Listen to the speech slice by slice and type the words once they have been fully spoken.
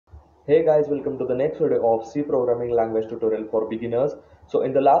Hey guys, welcome to the next video of C programming language tutorial for beginners. So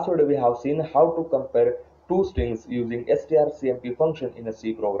in the last video we have seen how to compare two strings using strcmp function in a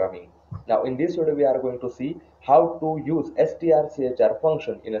C programming. Now in this video we are going to see how to use strchr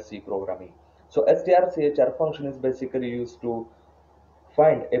function in a C programming. So strchr function is basically used to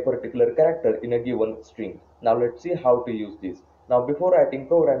find a particular character in a given string. Now let's see how to use this. Now before writing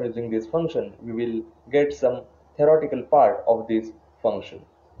program using this function, we will get some theoretical part of this function.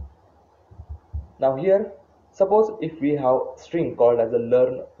 Now here, suppose if we have string called as a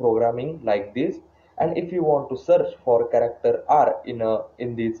learn programming like this, and if you want to search for character R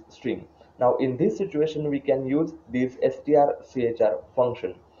in this string. Now in this situation we can use this strchr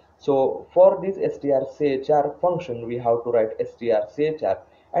function. So for this strchr function we have to write strchr,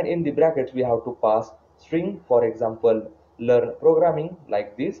 and in the brackets we have to pass string, for example learn programming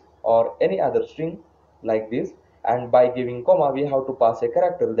like this, or any other string like this, and by giving comma we have to pass a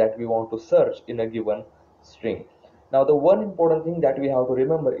character that we want to search in a given string. Now the one important thing that we have to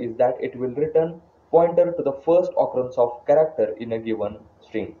remember is that it will return pointer to the first occurrence of character in a given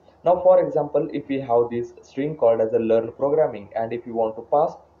string. Now for example, if we have this string called as a learn programming, and if you want to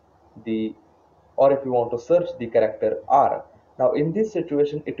pass the or if you want to search the character R, now in this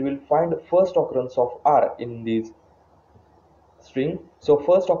situation it will find first occurrence of R in this string. So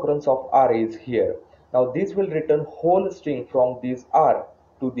first occurrence of R is here. Now this will return whole string from this R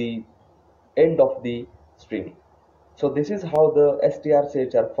to the end of the string. So this is how the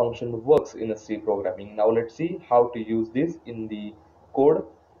strchr function works in a C programming. Now let's see how to use this in the code.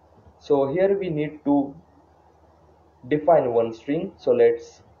 So here we need to define one string. So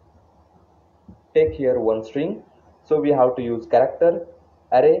let's take here one string. So we have to use character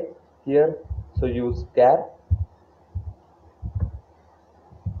array here. So use char.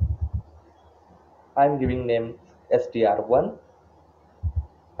 I'm giving name str1,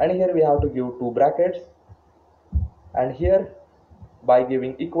 and here we have to give two brackets, and here by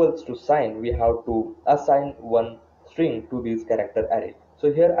giving equals to sign we have to assign one string to this character array.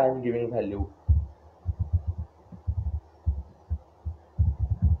 So here I am giving value.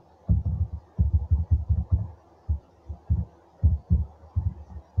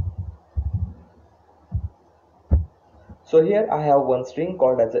 So here I have one string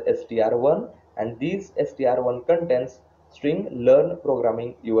called as a str1, and this str1 contains string learn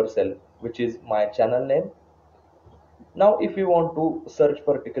programming yourself, which is my channel name. Now if we want to search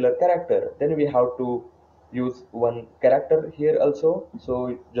particular character, then we have to use one character here also.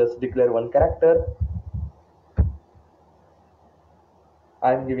 So just declare one character.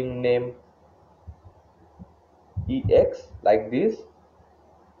 I am giving name ex like this,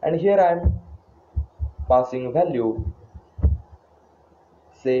 and here I am passing value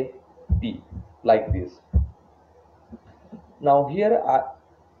say p like this. Now here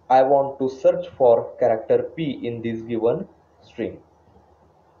I want to search for character p in this given string.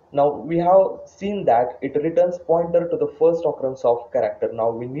 Now we have seen that it returns pointer to the first occurrence of character. Now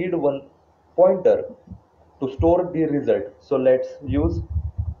we need one pointer to store the result. So let's use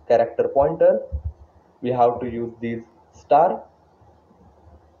character pointer. We have to use this star,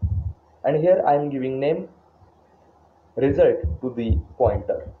 and here I am giving name result to the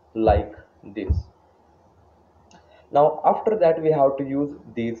pointer like this. Now after that we have to use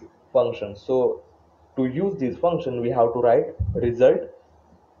these functions. So to use this function we have to write result,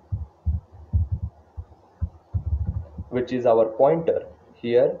 which is our pointer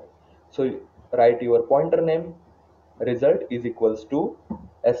here. So write your pointer name result is equals to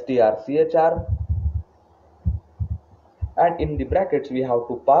strchr, and in the brackets we have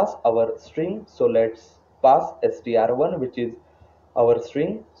to pass our string. So let's pass str1, which is our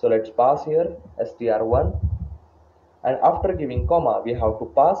string. So let's pass here str1, and after giving comma we have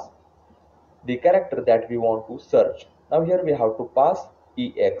to pass the character that we want to search. Now here we have to pass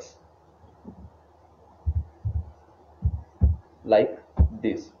ex like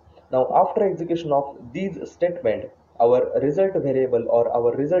this. Now after execution of these statement, our result variable or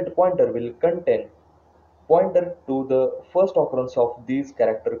our result pointer will contain pointer to the first occurrence of this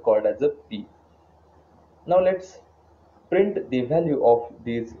character called as a p. Now let's print the value of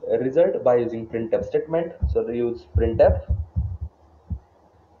this result by using printf statement. So we use printf.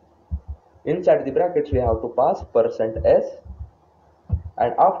 Inside the brackets we have to pass %s,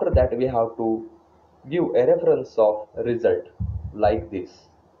 and after that we have to give a reference of result like this.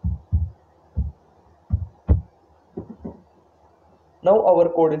 Now our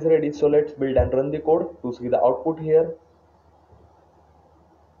code is ready, so let's build and run the code to see the output here.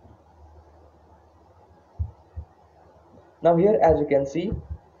 Now here as you can see,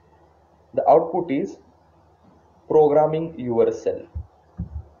 the output is programming yourself.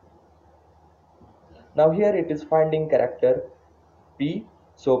 Now here it is finding character P.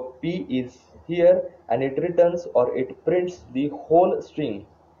 So P is here and it returns or it prints the whole string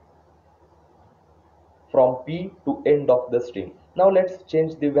from P to end of the string. Now let's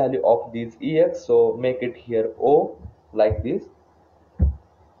change the value of these EX. So make it here O like this.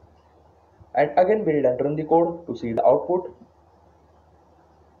 And again build and run the code to see the output.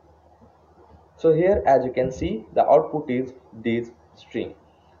 So here as you can see the output is this string.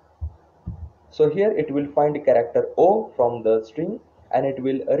 So here it will find character O from the string and it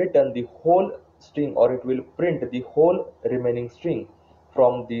will return the whole string or it will print the whole remaining string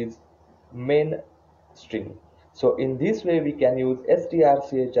from this main string. So in this way we can use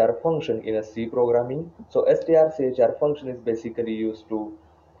STRCHR function in a C programming. So STRCHR function is basically used to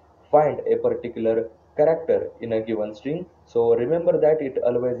find a particular character in a given string. So remember that it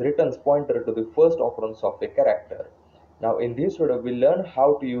always returns pointer to the first occurrence of a character. Now in this video we learn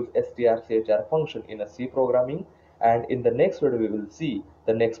how to use strchr function in a C programming, and in the next video we will see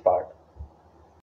the next part.